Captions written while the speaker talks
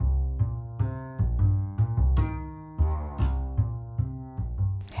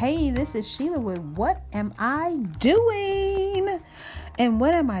Hey, this is Sheila with What Am I Doing? And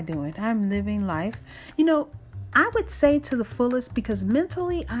what am I doing? I'm living life. I would say to the fullest, because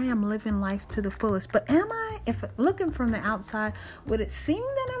mentally I am living life to the fullest. But am I? If looking from the outside, would it seem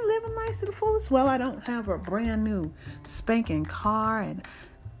that I'm living life to the fullest? Well, I don't have a brand new spanking car, and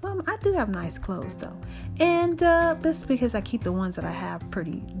I do have nice clothes though. And that's because I keep the ones that I have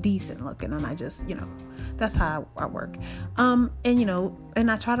pretty decent looking, and I just, that's how I work. And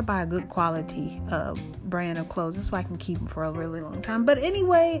I try to buy a good quality brand of clothes. That's why I can keep them for a really long time. But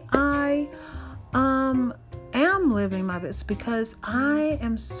anyway, I am living my best because I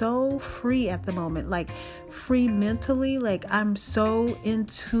am so free at the moment, like free mentally. Like I'm so in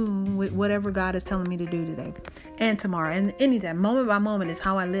tune with whatever God is telling me to do today and tomorrow and anytime. Moment by moment is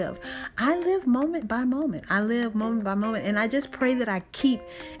how I live. I live moment by moment. And I just pray that I keep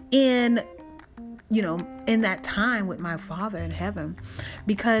in that time with my Father in heaven,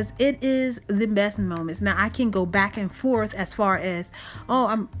 because it is the best moments. Now I can go back and forth as far as,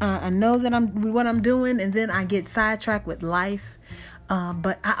 I know that I'm what I'm doing, and then I get sidetracked with life.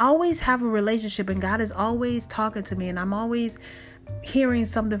 But I always have a relationship, and God is always talking to me, and I'm always hearing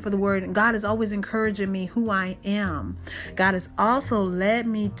something for the word, and God is always encouraging me who I am. God has also led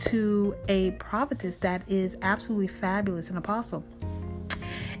me to a prophetess that is absolutely fabulous, an apostle,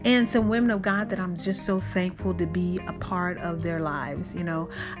 and some women of God that I'm just so thankful to be a part of their lives.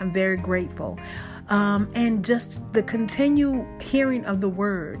 I'm very grateful. And just the continued hearing of the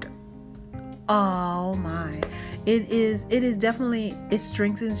word. Oh my, it is definitely, it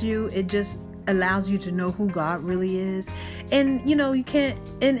strengthens you. It just allows you to know who God really is. And you can't,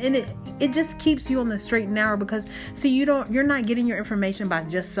 and it just keeps you on the straight and narrow, because you're not getting your information by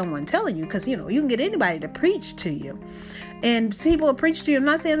just someone telling you, because you can get anybody to preach to you. And people will preach to you. I'm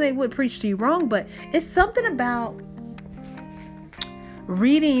not saying they would preach to you wrong, but it's something about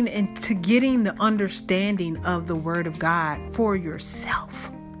reading and to getting the understanding of the word of God for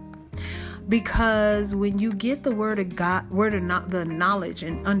yourself. Because when you get the word of God, the knowledge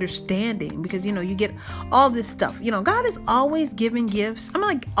and understanding, because you get all this stuff. God is always giving gifts. I'm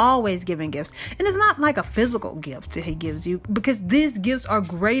like always giving gifts, and it's not like a physical gift that He gives you, because these gifts are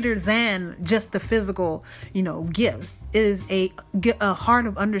greater than just the physical, gifts. It is a heart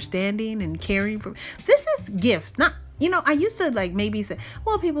of understanding and caring for. This is gifts, not. I used to maybe say,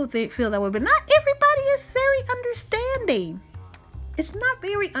 well, people feel that way, but not everybody is very understanding. It's not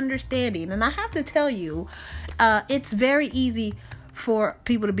very understanding. And I have to tell you, it's very easy for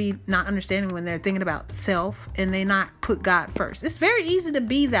people to be not understanding when they're thinking about self and they not put God first. It's very easy to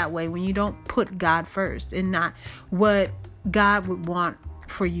be that way when you don't put God first and not what God would want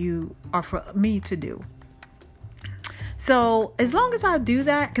for you or for me to do. So as long as I do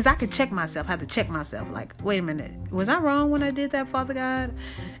that, because I could check myself, I have to check myself. Like, wait a minute, was I wrong when I did that, Father God?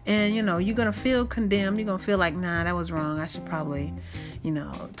 And, you're going to feel condemned. You're going to feel like, nah, that was wrong. I should probably,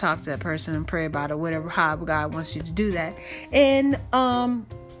 talk to that person and pray about it, whatever, however God wants you to do that. And,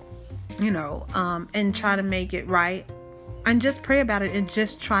 and try to make it right. And just pray about it and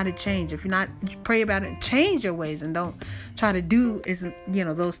just try to change. If you're not, pray about it, change your ways, and don't try to do,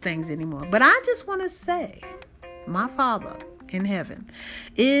 those things anymore. But I just want to say, my Father in heaven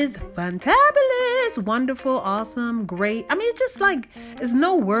is fantabulous, wonderful, awesome, great. I mean, it's just there's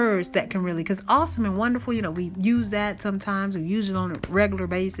no words that can really, because awesome and wonderful, we use that sometimes, we use it on a regular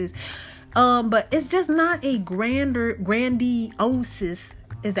basis. But it's just not a grandiosis,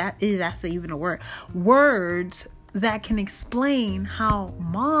 if that's even a word, words that can explain how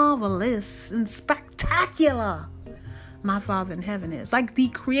marvelous and spectacular my Father in heaven is. Like the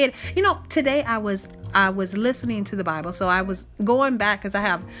creator. Today I was listening to the Bible. So I was going back, because I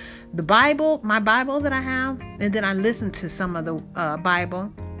have the Bible, my Bible that I have, and then I listened to some of the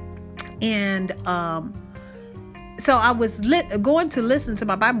Bible. And so I was going to listen to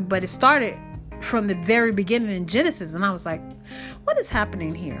my Bible, but it started from the very beginning in Genesis. And I was like, what is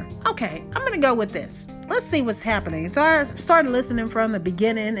happening here? Okay, I'm going to go with this. Let's see what's happening. So I started listening from the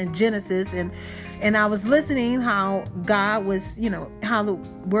beginning in Genesis, and I was listening how God was, how the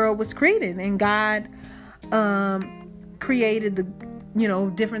world was created, and God created the,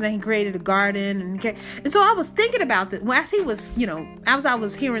 different thing. He created a garden, and so I was thinking about that as he was, as I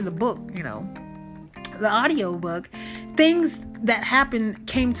was hearing the book, the audio book, things that happened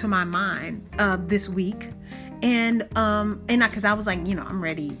came to my mind this week. And because I was like, I'm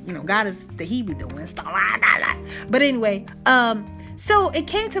ready, God is that He be doing stuff. But anyway, so it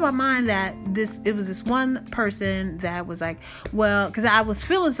came to my mind that it was this one person that was like, well, because I was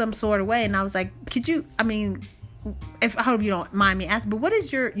feeling some sort of way, and I was like, I hope you don't mind me asking, but what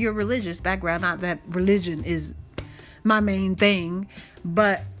is your religious background? Not that religion is my main thing,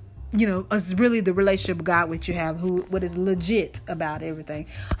 but it's really the relationship with God which you have, what is legit about everything.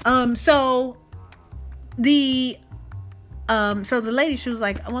 So the lady, she was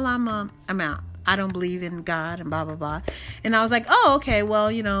like, well, I'm out. I don't believe in God and blah, blah, blah. And I was like, oh, okay, well,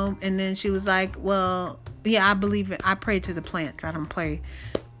 and then she was like, well, yeah, I pray to the plants. I don't pray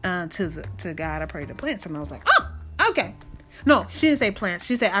to God. I pray to plants. And I was like, oh, okay. No, she didn't say plants.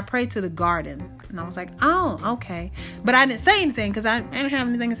 She said, I pray to the garden. And I was like, oh, okay. But I didn't say anything because I didn't have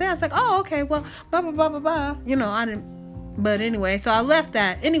anything to say. I was like, oh, okay, well, blah, blah, blah, blah, blah. I didn't. But anyway, so I left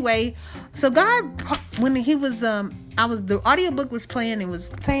that. Anyway, so God, when he was, the audiobook was playing and was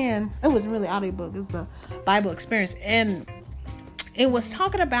saying, it wasn't really audiobook, it was the Bible Experience. And it was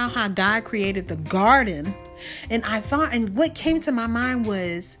talking about how God created the garden. And I thought, and what came to my mind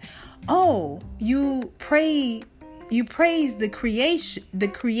was, oh, you praise the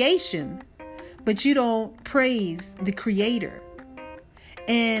creation, but you don't praise the creator.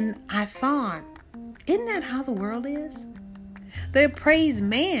 And I thought, isn't that how the world is? They praise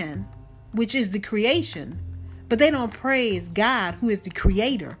man, which is the creation, but they don't praise God, who is the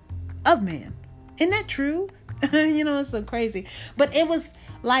creator of man. Isn't that true? It's so crazy. But it was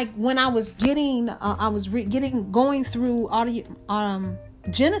like when I was going through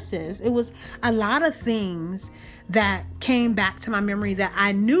Genesis, it was a lot of things that came back to my memory that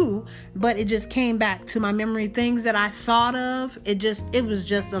I knew, but it just came back to my memory, things that I thought of. It was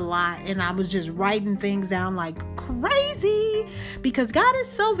just a lot. And I was just writing things down like crazy because God is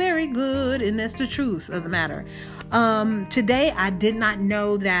so very good. And that's the truth of the matter. Today, I did not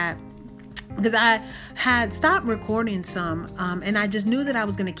know that, because I had stopped recording some, and I just knew that I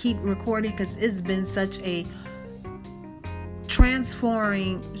was going to keep recording because it's been such a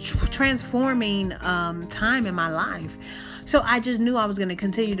transforming time in my life. So I just knew I was going to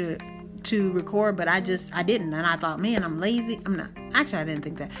continue to record, but I didn't. And I thought, man, I'm lazy. I'm not. Actually, I didn't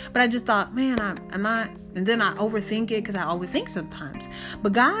think that, but I just thought, man, I'm not. And then I overthink it because I overthink sometimes.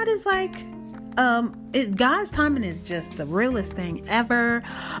 But God is like, God's timing is just the realest thing ever.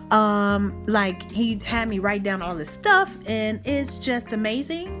 Like he had me write down all this stuff, and it's just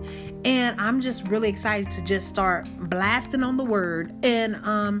amazing. And I'm just really excited to just start blasting on the word and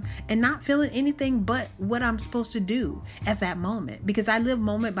not feeling anything but what I'm supposed to do at that moment, because I live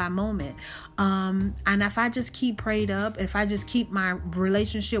moment by moment. And if I just keep prayed up, if I just keep my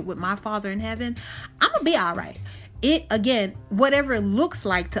relationship with my Father in heaven, I'm gonna be all right. It, again, whatever it looks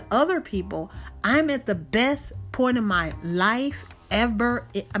like to other people, I'm at the best point in my life ever.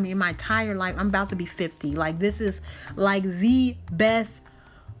 My entire life. I'm about to be 50. Like, this is like the best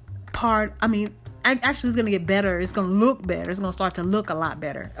part. Actually, it's going to get better. It's going to look better. It's going to start to look a lot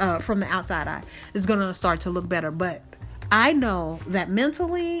better from the outside eye. It's going to start to look better. But I know that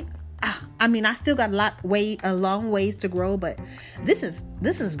mentally, I still got a long ways to grow, but this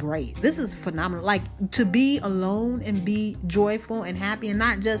is great. This is phenomenal. Like, to be alone and be joyful and happy, and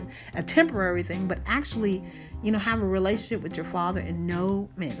not just a temporary thing, but actually, have a relationship with your Father and know,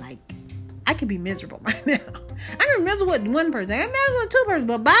 man, like, I could be miserable right now. I can be miserable with one person. I can be miserable with two persons,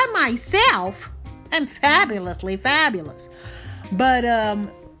 but by myself, I'm fabulously fabulous. But,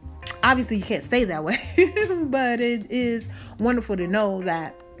 obviously you can't stay that way, but it is wonderful to know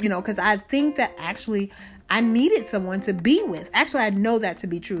that, because I think that actually I needed someone to be with. Actually, I know that to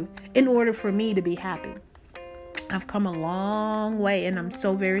be true in order for me to be happy. I've come a long way, and I'm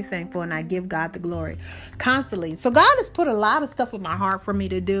so very thankful, and I give God the glory constantly. So God has put a lot of stuff in my heart for me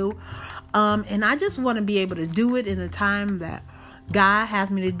to do. And I just want to be able to do it in the time that God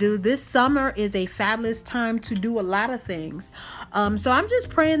has me to do. This summer is a fabulous time to do a lot of things. So I'm just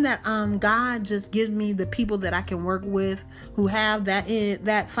praying that God just gives me the people that I can work with who have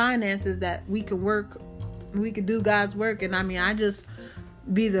that finances that we could do God's work. And I just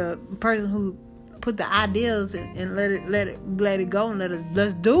be the person who put the ideas and let it go, and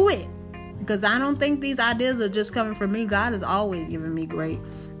let's do it. Because I don't think these ideas are just coming from me. God has always given me great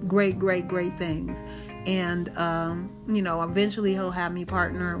things. And, eventually he'll have me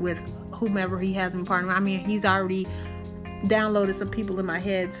partner with whomever he has me partner. He's already downloaded some people in my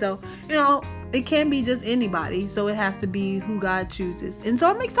head. So, it can't be just anybody. So it has to be who God chooses. And so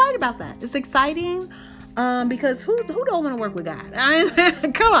I'm excited about that. It's exciting because who don't want to work with God?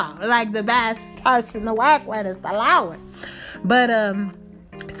 Come on. Like, the best person to work with is the Lord. But,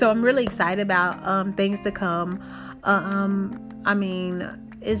 so I'm really excited about things to come.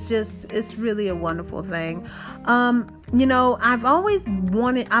 It's really a wonderful thing. I haven't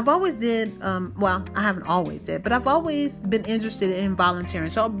always been interested in volunteering.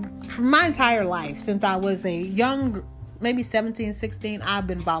 So for my entire life, since I was a young maybe 17, 16, I've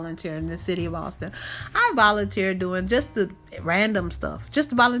been volunteering in the city of Austin. I volunteer doing just the random stuff. Just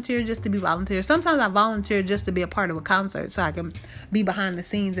to volunteer, just to be volunteer. Sometimes I volunteer just to be a part of a concert so I can be behind the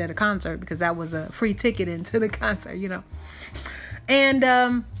scenes at a concert because that was a free ticket into the concert, you know.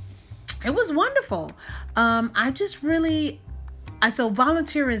 And it was wonderful. So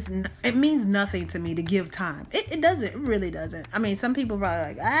volunteer it means nothing to me to give time. It doesn't. It really doesn't. I mean, some people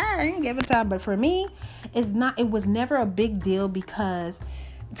probably like, I ain't giving time. But for me, it was never a big deal because,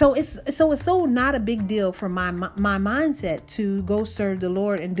 it's so not a big deal for my mindset to go serve the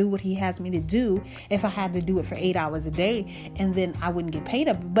Lord and do what he has me to do if I had to do it for 8 hours a day and then I wouldn't get paid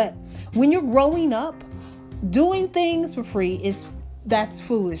up. But when you're growing up, doing things for free that's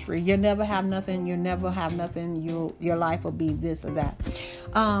foolishry. You'll never have nothing. Your life will be this or that.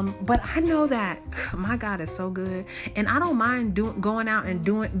 But I know that my God is so good, and I don't mind going out and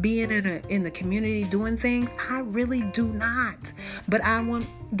being in the community doing things. I really do not. But I want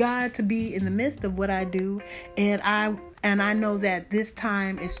God to be in the midst of what I do, and I know that this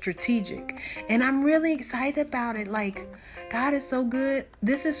time is strategic, and I'm really excited about it. Like, God is so good.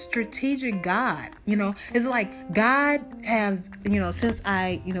 This is strategic God. It's like God have, since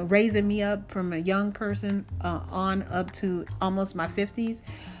I, raising me up from a young person on up to almost my 50s,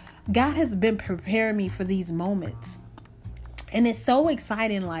 God has been preparing me for these moments. And it's so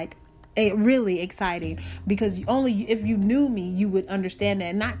exciting, really exciting, because only if you knew me, you would understand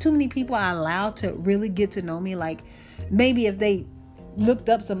that. Not too many people are allowed to really get to know me. Like, maybe if they looked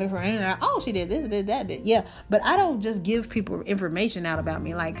up some information, oh, she did this, did that, did. Yeah, but I don't just give people information out about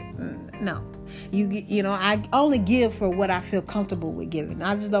me. Like, no, I only give for what I feel comfortable with giving.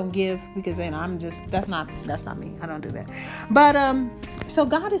 I just don't give because then that's not me. I don't do that. But so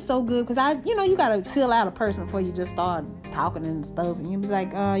God is so good because you got to feel out a person before you just start talking and stuff, and you be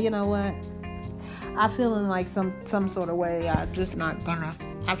like, you know what? I feel in like some sort of way. I'm just not gonna.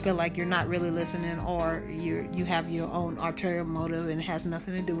 I feel like you're not really listening, or you have your own ulterior motive and it has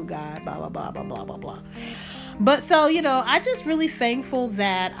nothing to do with God. Blah blah blah blah blah blah blah. But so I just really thankful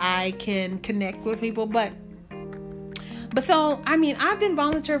that I can connect with people. But so I mean, I've been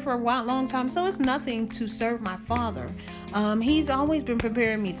volunteering for a long time, so it's nothing to serve my Father. He's always been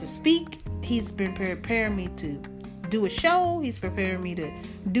preparing me to speak. He's been preparing me to do a show. He's preparing me to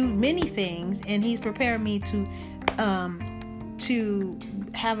do many things, and he's preparing me to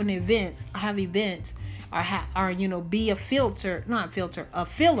have an event, or be a filler,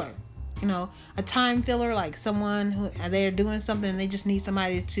 a time filler, like someone who they're doing something and they just need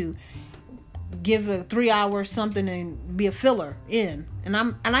somebody to give a 3-hour something and be a filler in. And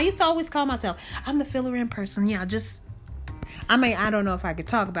I used to always call myself, I'm the filler in person. Yeah, I don't know if I could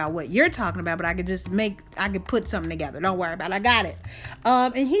talk about what you're talking about, but I could put something together. Don't worry about it. I got it.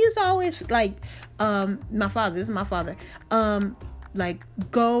 And he's always like, my father, this is my father. Like,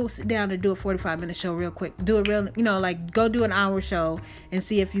 go sit down and do a 45-minute show real quick. Do it real, go do an hour show and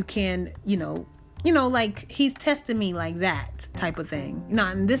see if you can, like he's testing me like that type of thing.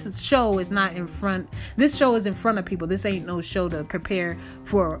 And this show is in front of people. This ain't no show to prepare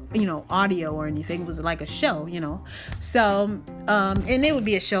for, audio or anything. It was like a show, So, and it would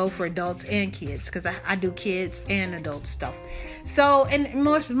be a show for adults and kids, because I do kids and adult stuff. So, and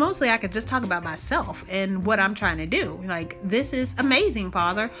mostly I could just talk about myself and what I'm trying to do. Like, this is amazing,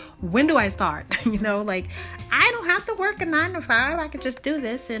 Father. When do I start? Like, I don't have to work a 9 to 5. I could just do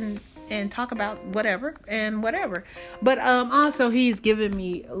this and talk about whatever. But also he's given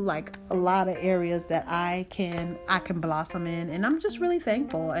me like a lot of areas that I can blossom in, and I'm just really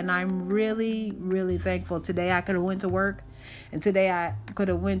thankful. And I'm really, really thankful. Today I could have went to work, and today I could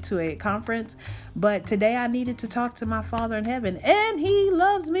have went to a conference, but today I needed to talk to my Father in heaven, and he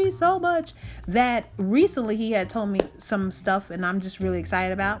loves me so much that recently he had told me some stuff, and I'm just really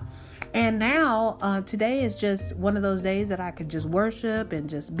excited about. And now, today is just one of those days that I could just worship and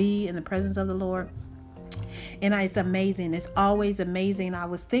just be in the presence of the Lord. And it's amazing. It's always amazing. I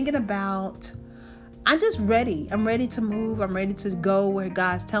was thinking about, I'm just ready. I'm ready to move. I'm ready to go where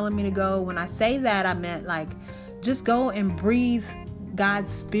God's telling me to go. When I say that, I meant like, just go and breathe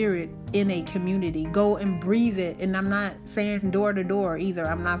God's spirit in a community. Go and breathe it. And I'm not saying door to door either.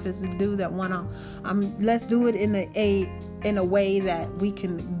 I'm not just to do that let's do it in a way that we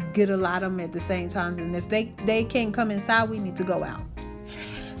can get a lot of them at the same times. And if they can't come inside, we need to go out.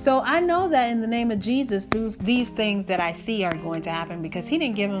 So I know that in the name of Jesus, these things that I see are going to happen, because he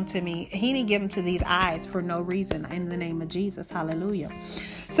didn't give them to me. He didn't give them to these eyes for no reason, in the name of Jesus. Hallelujah.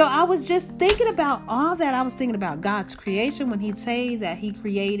 So I was just thinking about all that. I was thinking about God's creation when he'd say that he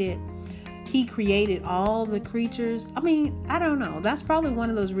created all the creatures. I mean, I don't know. That's probably one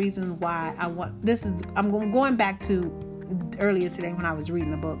of those reasons why I'm going back to earlier today when I was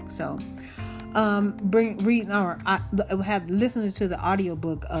reading the book. So I have listened to the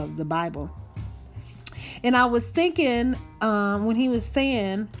audiobook of the Bible. And I was thinking, when he was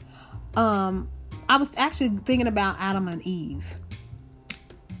saying, I was actually thinking about Adam and Eve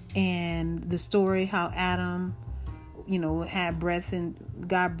and the story how Adam, had breath and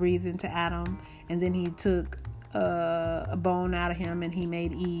God breathed into Adam, and then he took a bone out of him and he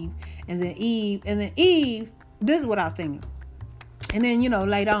made Eve, and then Eve, this is what I was thinking. And then,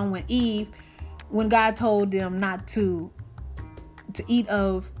 later on when God told them not to eat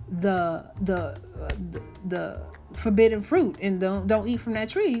of the forbidden fruit and don't eat from that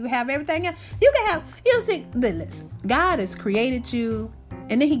tree, you have everything else. You'll see, listen, God has created you,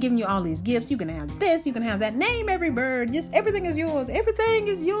 and then he giving you all these gifts. You can have this, you can have that. Name every bird. Just everything is yours. Everything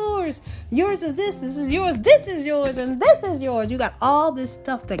is yours. Yours is this is yours, this is yours, and this is yours. You got all this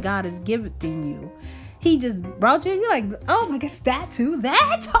stuff that God has given you. He just brought you. You're like, oh my gosh, that too.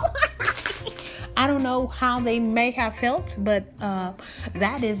 That. I don't know how they may have felt, but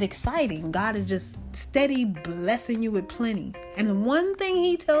that is exciting. God is just steady blessing you with plenty. And the one thing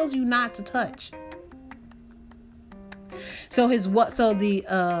he tells you not to touch. So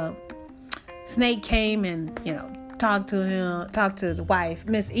the snake came and, talked to the wife,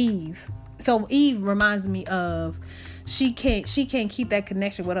 Miss Eve. So Eve reminds me of, she can't keep that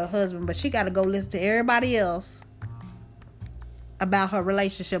connection with her husband, but she got to go listen to everybody else about her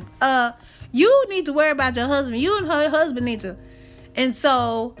relationship. You need to worry about your husband. You and her husband need to. And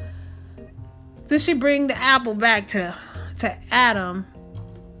so then she bring the apple back to Adam.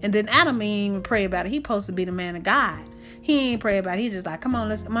 And then Adam ain't even pray about it. He supposed to be the man of God. He ain't pray about it. He just like, come on,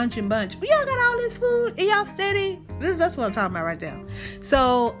 let's munch and bunch. But y'all got all this food and y'all steady. That's what I'm talking about right there.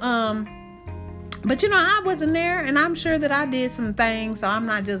 So, but I wasn't there, and I'm sure that I did some things. So I'm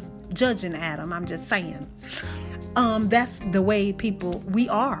not just judging Adam. I'm just saying, that's the way we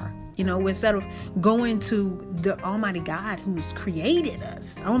are. Instead of going to the Almighty God who's created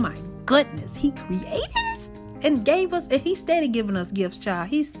us. Oh my goodness, he created us and gave us, and he's steady giving us gifts, child.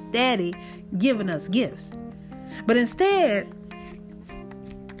 He's steady giving us gifts. But instead,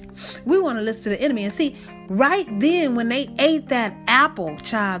 we want to listen to the enemy. And see, right then when they ate that apple,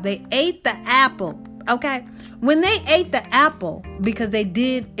 child, they ate the apple. Okay? When they ate the apple, because they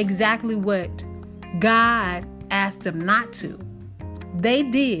did exactly what God asked them not to. They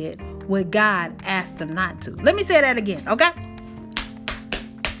did what God asked them not to. Let me say that again, okay?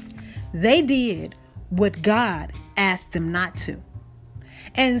 They did what God asked them not to.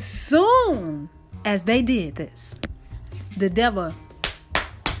 And soon as they did this, the devil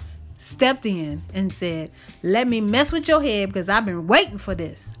stepped in and said, let me mess with your head because I've been waiting for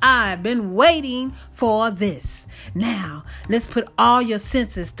this. I've been waiting for this. Now, let's put all your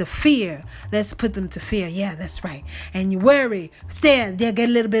senses to fear. Let's put them to fear. Yeah, that's right. And you worry, stand, they'll get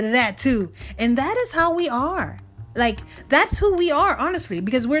a little bit of that too. And that is how we are. Like, that's who we are, honestly,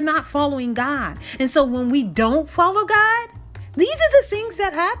 because we're not following God. And so when we don't follow God, these are the things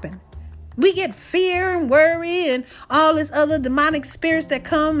that happen. We get fear and worry and all this other demonic spirits that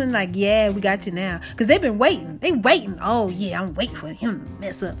come and like, yeah, we got you now. Because they've been waiting. They waiting. Oh, yeah, I'm waiting for him to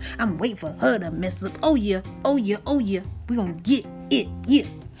mess up. I'm waiting for her to mess up. Oh, yeah. Oh, yeah. Oh, yeah. We're going to get it. Yeah.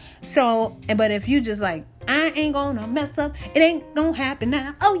 So, but if you just like, I ain't going to mess up. It ain't going to happen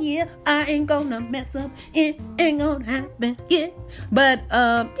now. Oh, yeah. I ain't going to mess up. It ain't going to happen. Yeah. But,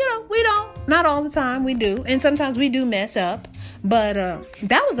 we don't. Not all the time. We do. And sometimes we do mess up. But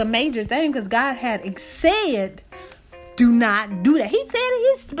that was a major thing because God had said, do not do that. He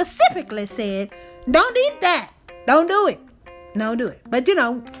specifically said, don't eat that. Don't do it. Don't do it. But you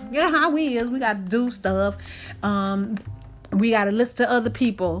know how we is. We got to do stuff. We got to listen to other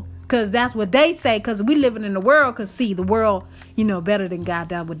people because that's what they say. Because we living in the world. Because see, the world, better than God.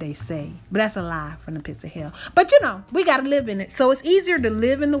 That's what they say. But that's a lie from the pits of hell. But we got to live in it. So it's easier to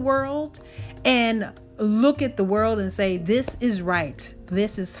live in the world and look at the world and say, this is right.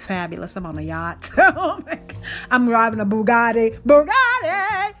 This is fabulous. I'm on a yacht. Oh my God. I'm driving a Bugatti.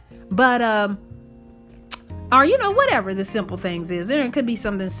 But, or, whatever the simple things is. There could be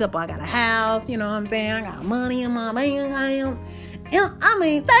something simple. I got a house, you know what I'm saying? I got money in my bank account.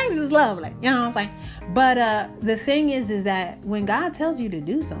 Things is lovely. You know what I'm saying? But, the thing is that when God tells you to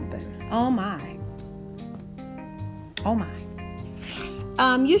do something, oh my.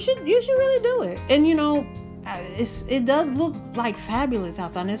 You should really do it. And it does look like fabulous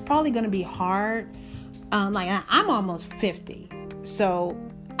outside. And it's probably going to be hard. I'm almost 50, so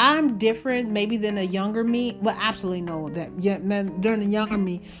I'm different maybe than a younger me. Well, absolutely no. During the younger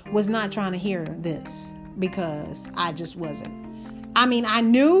me was not trying to hear this because I just wasn't. I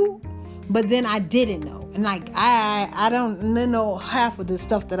knew, but then I didn't know. And like, I don't know half of the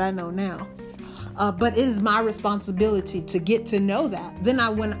stuff that I know now. But it is my responsibility to get to know that. Then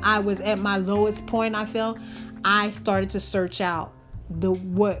when I was at my lowest point, I started to search out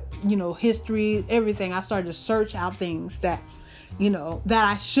history, everything. I started to search out things that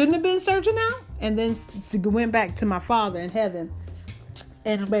I shouldn't have been searching out. And then went back to my Father in heaven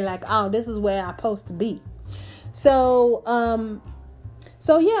and be like, oh, this is where I'm supposed to be. So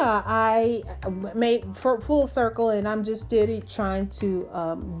yeah, I made full circle, and I'm just steady trying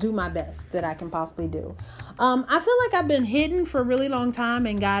to do my best that I can possibly do. I feel like I've been hidden for a really long time,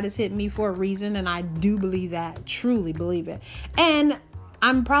 and God has hit me for a reason, and I do believe that, truly believe it. And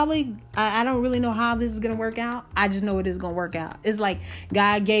I don't really know how this is going to work out. I just know it is going to work out. It's like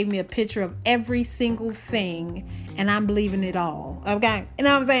God gave me a picture of every single thing, and I'm believing it all. Okay? You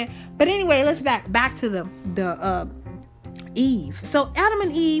know what I'm saying? But anyway, let's back to the Eve. So Adam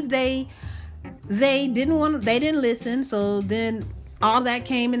and Eve, they didn't listen. So then all that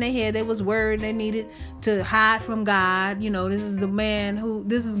came in their head. They was worried. They needed to hide from God.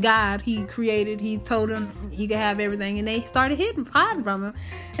 This is God. He created. He told them he could have everything, and they started hiding from him.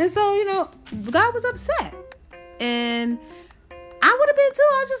 And so, God was upset, and I would have been too.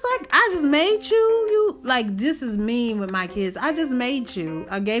 I was just like, I just made you like, this is me with my kids. I just made you.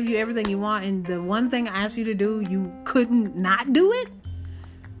 I gave you everything you want, and the one thing I asked you to do, you couldn't not do it.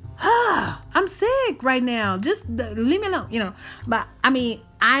 I'm sick right now. Just leave me alone, But I mean,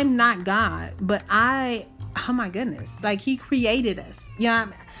 I'm not God, but oh my goodness, like He created us.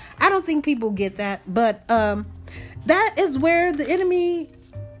 Yeah, I don't think people get that, but that is where the enemy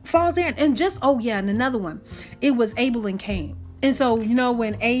falls in. And and another one, it was Abel and Cain. And so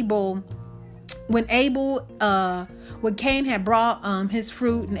when Cain had brought his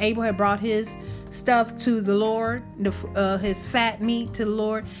fruit, and Abel had brought his stuff to the Lord, his fat meat to the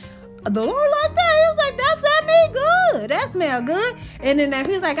Lord liked that. He was like, that fat meat good. That smell good. And then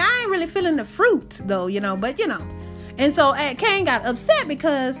he was like, I ain't really feeling the fruit though, but And so Cain got upset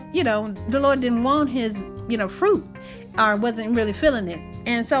because, the Lord didn't want his, fruit, or wasn't really feeling it.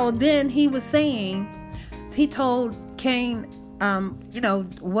 And so then he told Cain,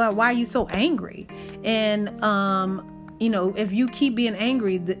 well, why are you so angry? And, if you keep being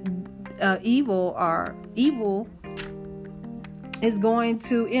angry, the evil is going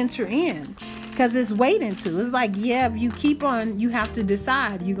to enter in, because it's waiting to. It's like, if you keep on, you have to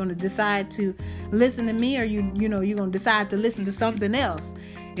decide. You're going to decide to listen to me, or you're going to decide to listen to something else.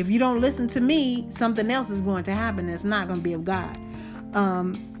 If you don't listen to me, something else is going to happen. It's not going to be of God.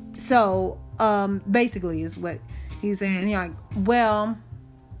 Basically is what he's saying. He's like, well,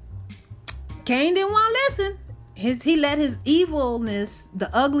 Cain didn't want to listen. He let his evilness, the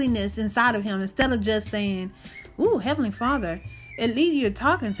ugliness inside of him, instead of just saying, ooh, Heavenly Father, at least you're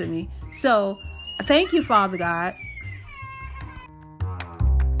talking to me. So thank you, Father God.